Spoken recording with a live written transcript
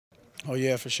Oh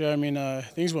yeah, for sure. I mean,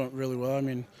 things went really well. I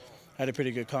mean, I had a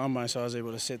pretty good combine, so I was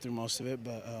able to sit through most of it.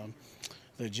 But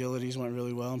the agilities went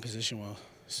really well and position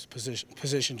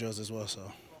drills as well.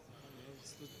 So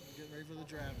You're getting ready for the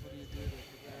draft. What do you do to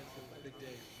prepare for the big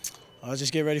day? I'll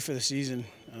just get ready for the season.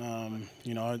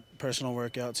 Personal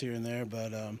workouts here and there,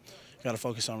 but got to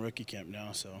focus on rookie camp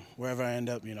now. So wherever I end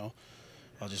up,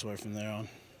 I'll just work from there on.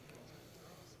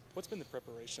 What's been the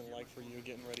preparation like for you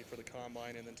getting ready for the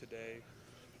combine and then today?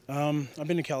 I've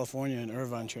been to California in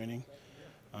Irvine training.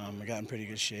 I got in pretty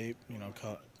good shape.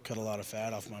 Cut a lot of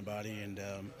fat off my body, and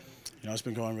it's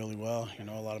been going really well.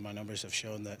 A lot of my numbers have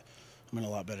shown that I'm in a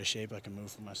lot better shape. I can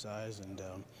move for my size, and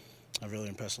I've really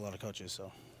impressed a lot of coaches.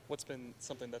 So. What's been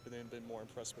something that's been more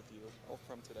impressed with you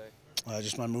from today?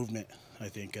 Just my movement. I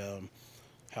think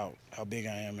how big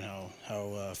I am and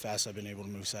how fast I've been able to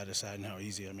move side to side and how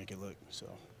easy I make it look. So.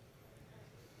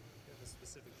 You have a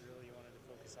specific drill you wanted to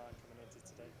focus on coming into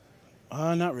today?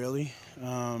 Not really.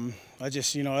 I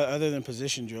just, other than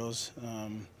position drills,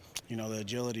 the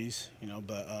agilities,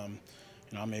 but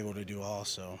I'm able to do all,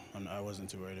 so I wasn't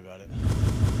too worried about it.